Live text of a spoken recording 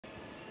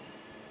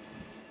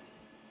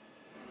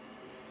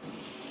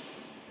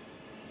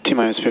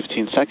T-minus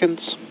 15 seconds.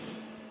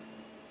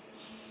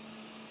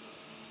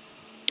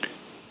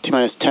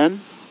 T-minus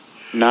 10,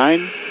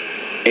 9,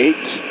 8,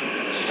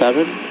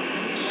 7,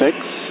 6,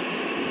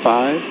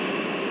 5,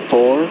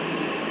 4,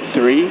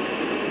 3,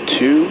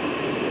 2,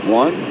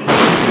 1.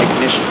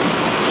 Ignition.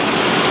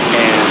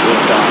 And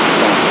liftoff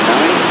Falcon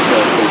 9, go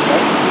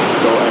SpaceX,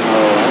 go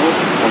MROL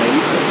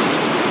 186.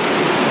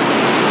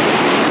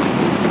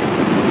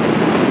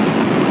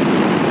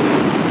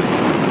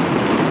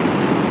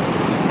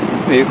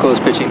 Vehicle is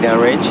pitching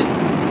downrange.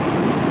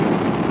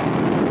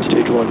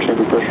 Stage 1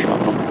 chamber pressure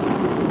nominal.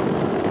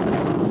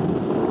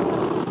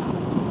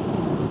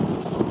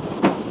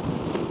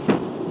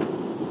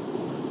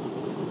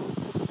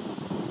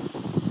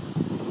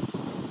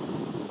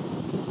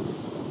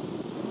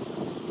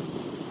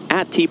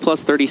 At T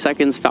plus 30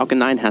 seconds, Falcon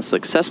 9 has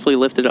successfully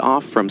lifted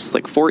off from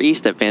Slick 4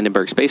 East at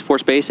Vandenberg Space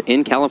Force Base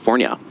in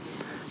California.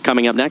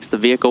 Coming up next, the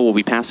vehicle will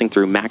be passing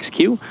through max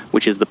Q,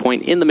 which is the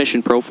point in the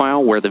mission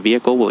profile where the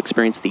vehicle will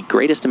experience the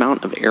greatest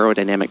amount of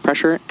aerodynamic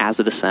pressure as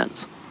it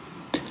ascends.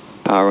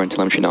 Power and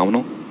telemetry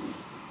nominal.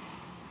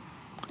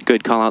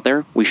 Good call out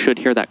there. We should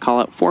hear that call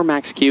out for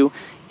max Q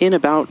in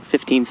about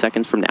 15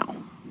 seconds from now.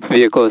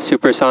 Vehicle is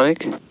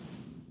supersonic.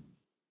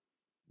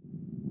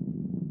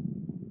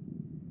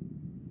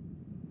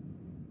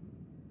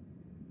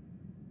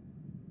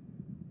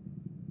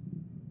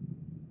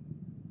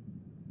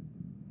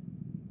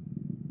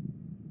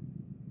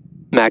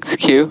 Max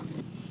Q.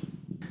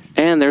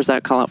 And there's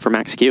that call out for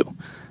max Q.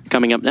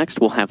 Coming up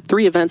next, we'll have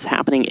 3 events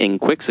happening in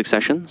quick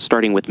succession,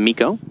 starting with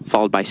MECO,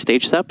 followed by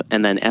stage SEP,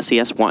 and then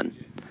SES-1.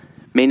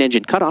 Main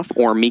engine cutoff,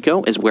 or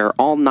MECO, is where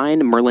all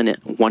 9 Merlin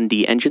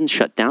 1D engines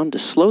shut down to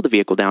slow the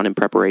vehicle down in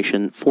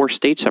preparation for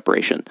stage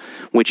separation,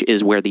 which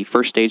is where the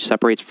first stage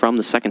separates from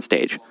the second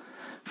stage.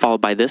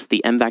 Followed by this,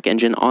 the MVAC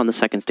engine on the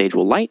second stage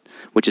will light,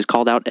 which is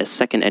called out as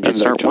second engine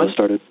start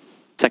 1,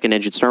 second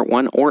engine start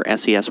 1, or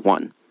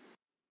SES-1.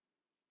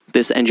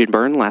 This engine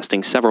burn,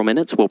 lasting several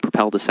minutes, will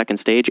propel the second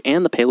stage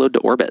and the payload to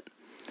orbit.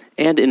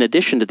 And in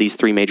addition to these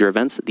 3 major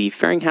events, the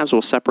fairing halves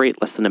will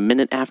separate less than a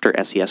minute after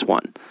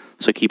SES-1.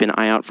 So keep an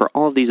eye out for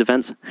all of these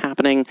events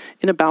happening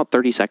in about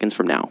 30 seconds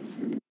from now.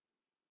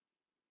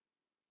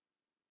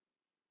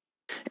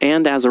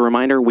 And as a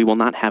reminder, we will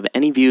not have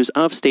any views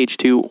of Stage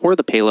 2 or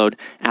the payload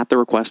at the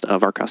request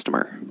of our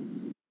customer.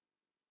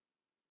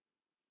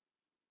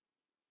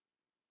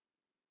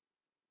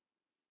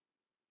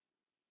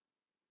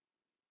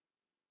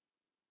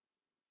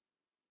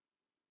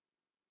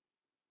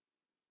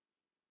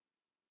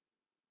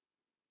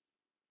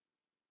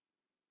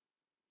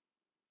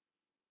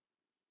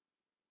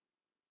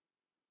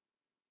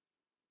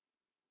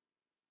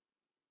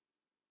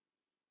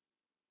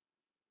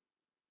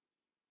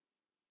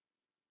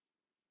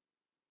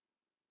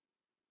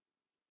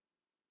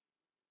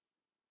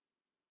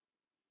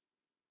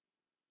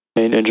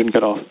 Main engine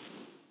cut off.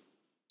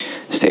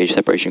 Stage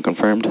separation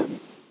confirmed.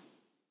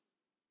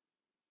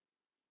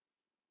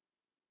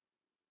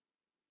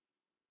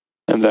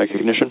 MVAC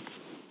ignition.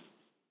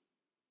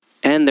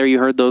 And there you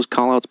heard those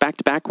callouts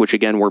back-to-back, which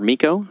again were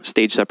MECO,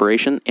 stage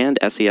separation, and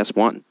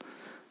SES-1.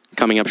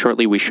 Coming up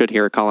shortly, we should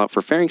hear a callout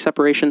for fairing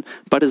separation,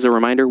 but as a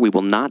reminder, we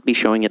will not be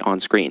showing it on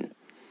screen.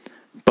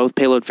 Both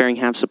payload fairing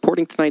halves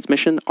supporting tonight's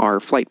mission are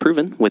flight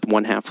proven, with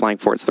one half flying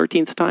for its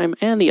 13th time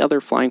and the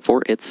other flying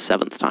for its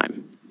 7th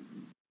time.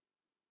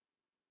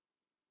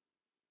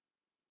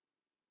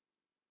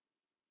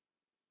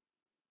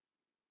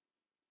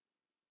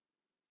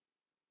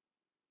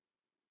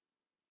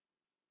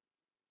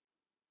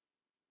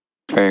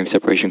 Fairing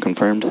separation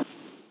confirmed.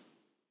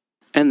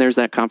 And there's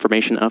that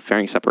confirmation of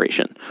fairing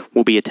separation.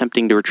 We'll be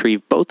attempting to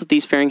retrieve both of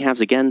these fairing halves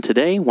again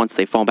today once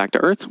they fall back to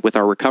Earth with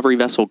our recovery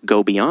vessel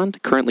Go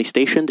Beyond, currently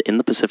stationed in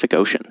the Pacific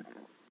Ocean.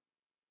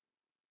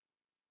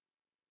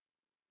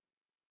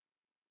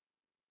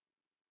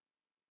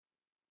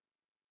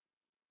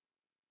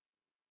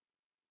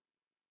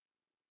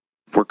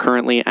 We're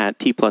currently at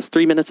T plus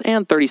 3 minutes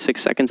and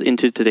 36 seconds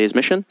into today's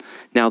mission.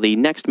 Now the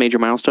next major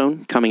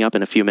milestone coming up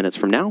in a few minutes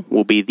from now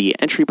will be the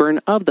entry burn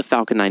of the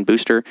Falcon 9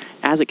 booster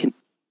as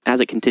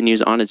it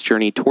continues on its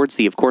journey towards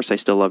the Of Course I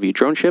Still Love You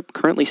drone ship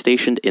currently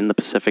stationed in the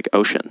Pacific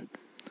Ocean.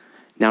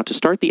 Now to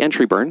start the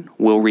entry burn,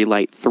 we'll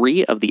relight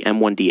 3 of the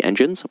M1D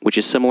engines, which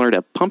is similar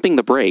to pumping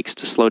the brakes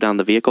to slow down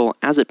the vehicle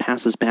as it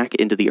passes back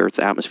into the Earth's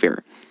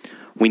atmosphere.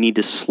 We need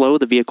to slow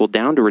the vehicle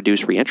down to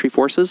reduce re-entry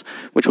forces,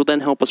 which will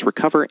then help us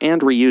recover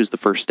and reuse the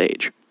first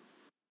stage.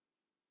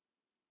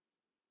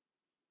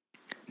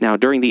 Now,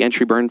 during the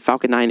entry burn,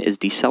 Falcon 9 is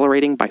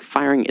decelerating by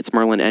firing its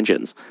Merlin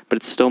engines, but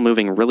it's still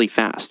moving really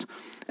fast.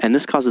 And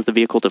this causes the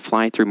vehicle to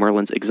fly through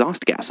Merlin's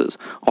exhaust gases,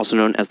 also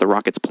known as the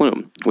rocket's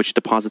plume, which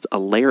deposits a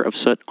layer of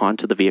soot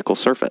onto the vehicle's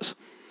surface.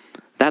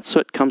 That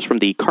soot comes from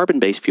the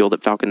carbon-based fuel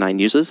that Falcon 9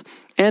 uses,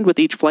 and with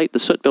each flight, the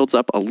soot builds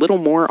up a little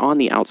more on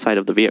the outside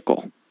of the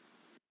vehicle.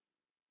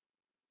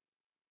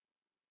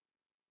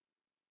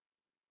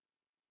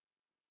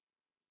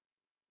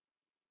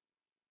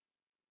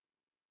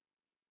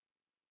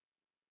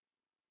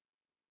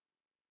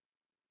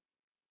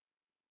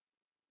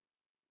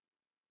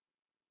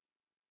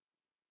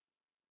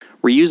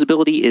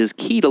 Reusability is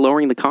key to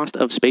lowering the cost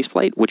of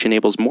spaceflight, which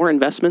enables more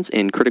investments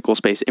in critical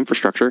space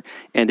infrastructure,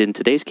 and in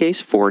today's case,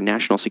 for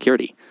national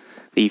security.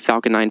 The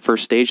Falcon 9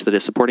 first stage that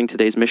is supporting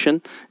today's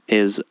mission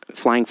is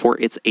flying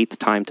for its 8th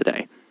time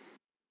today.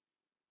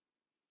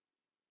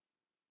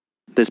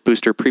 This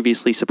booster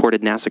previously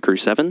supported NASA Crew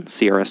 7,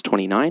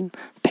 CRS-29,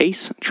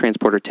 PACE,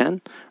 Transporter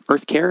 10,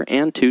 EarthCare,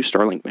 and 2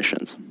 Starlink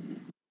missions.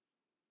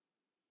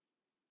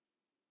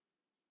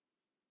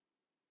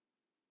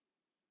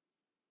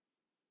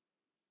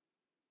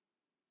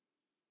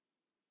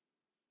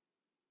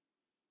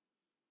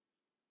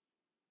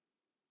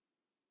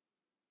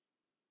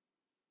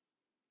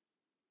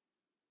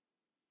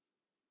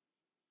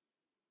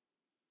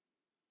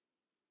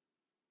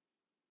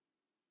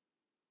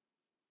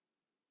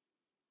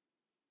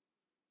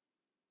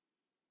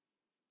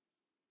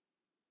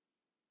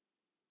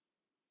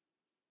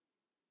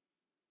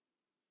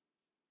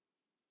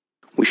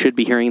 We should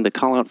be hearing the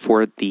call out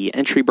for the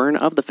entry burn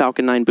of the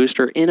Falcon 9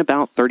 booster in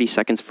about 30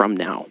 seconds from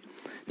now.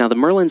 Now, the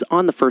Merlins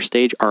on the first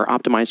stage are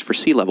optimized for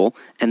sea level,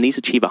 and these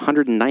achieve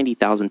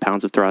 190,000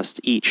 pounds of thrust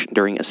each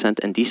during ascent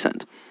and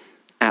descent.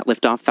 At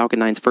liftoff, Falcon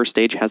 9's first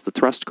stage has the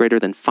thrust greater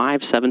than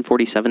 5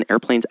 747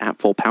 airplanes at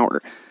full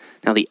power.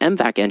 Now, the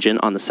MVAC engine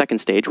on the second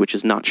stage, which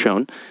is not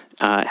shown,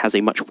 has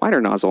a much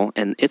wider nozzle,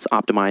 and it's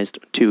optimized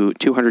to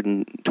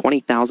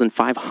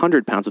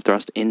 220,500 pounds of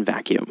thrust in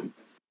vacuum.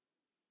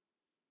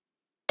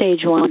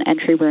 Stage 1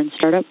 entry burn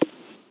startup.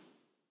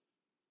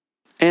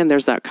 And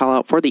there's that call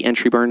out for the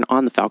entry burn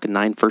on the Falcon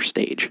 9 first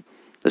stage.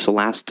 This will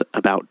last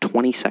about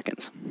 20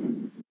 seconds.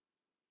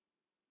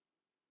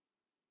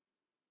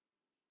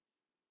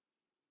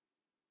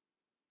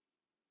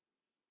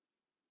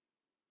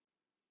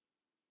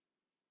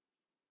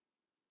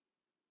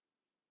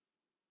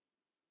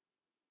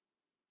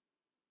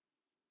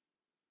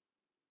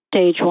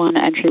 Stage 1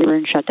 entry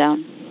burn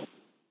shutdown.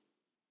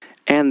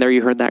 And there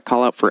you heard that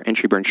call out for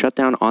entry burn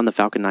shutdown on the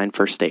Falcon 9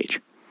 first stage.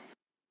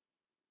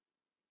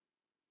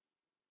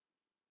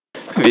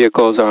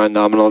 Vehicles are on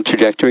nominal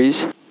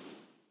trajectories.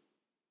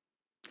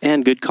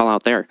 And good call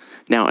out there.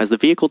 Now, as the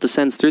vehicle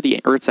descends through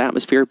the Earth's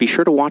atmosphere, be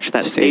sure to watch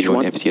that stage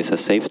 1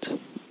 FTSS saved.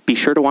 Be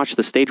sure to watch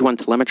the stage 1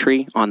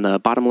 telemetry on the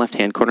bottom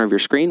left-hand corner of your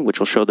screen, which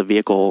will show the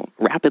vehicle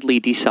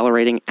rapidly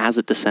decelerating as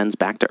it descends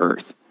back to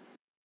Earth.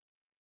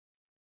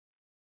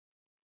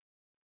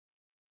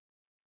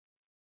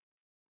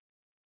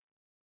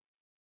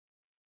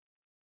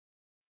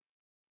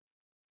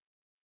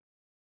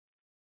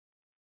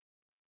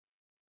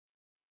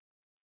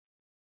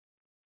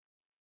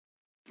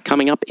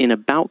 Coming up in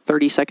about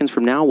 30 seconds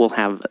from now, we'll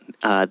have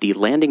the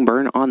landing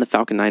burn on the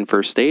Falcon 9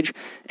 first stage,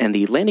 and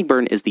the landing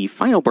burn is the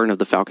final burn of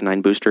the Falcon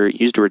 9 booster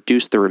used to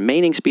reduce the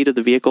remaining speed of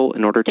the vehicle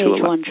in order to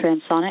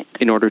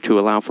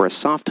allow for a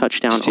soft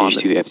touchdown on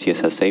Stage 2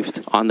 FTSS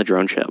saved. On the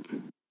drone ship.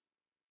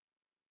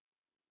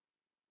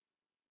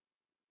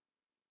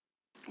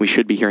 We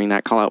should be hearing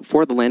that call out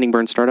for the landing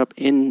burn startup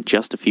in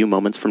just a few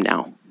moments from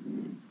now.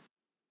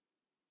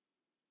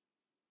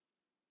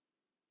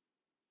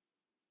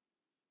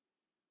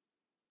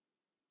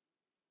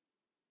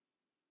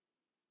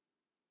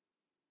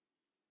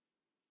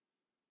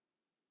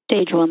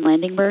 Stage 1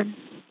 landing burn.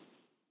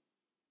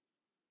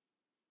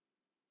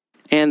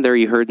 And there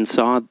you heard and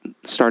saw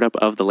startup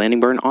of the landing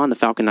burn on the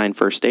Falcon 9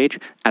 first stage.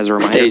 As a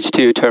reminder, Stage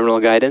 2 terminal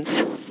guidance.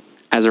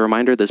 As a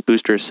reminder, this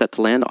booster is set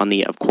to land on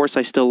the Of Course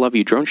I Still Love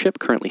You drone ship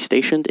currently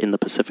stationed in the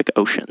Pacific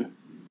Ocean.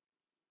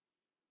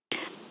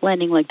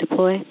 Landing leg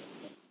deploy.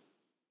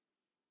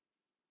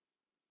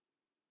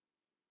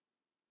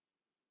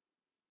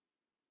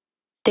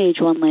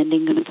 Stage 1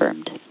 landing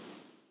confirmed.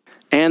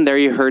 And there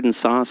you heard and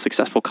saw a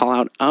successful call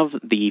out of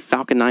the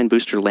Falcon 9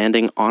 booster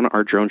landing on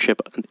our drone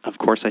ship, Of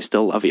Course I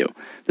Still Love You.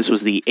 This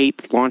was the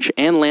 8th launch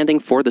and landing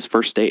for this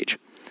first stage.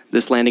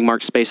 This landing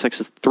marks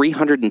SpaceX's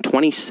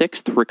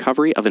 326th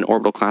recovery of an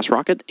orbital class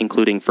rocket,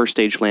 including first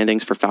stage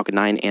landings for Falcon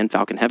 9 and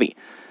Falcon Heavy.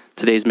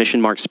 Today's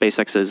mission marks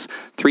SpaceX's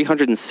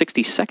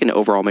 362nd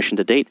overall mission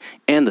to date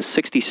and the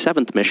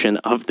 67th mission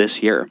of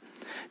this year.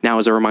 Now,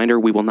 as a reminder,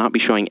 we will not be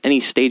showing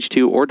any stage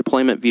 2 or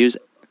deployment views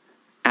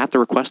at the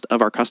request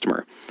of our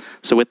customer.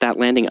 So with that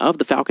landing of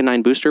the Falcon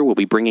 9 booster, we'll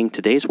be bringing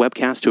today's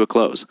webcast to a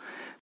close.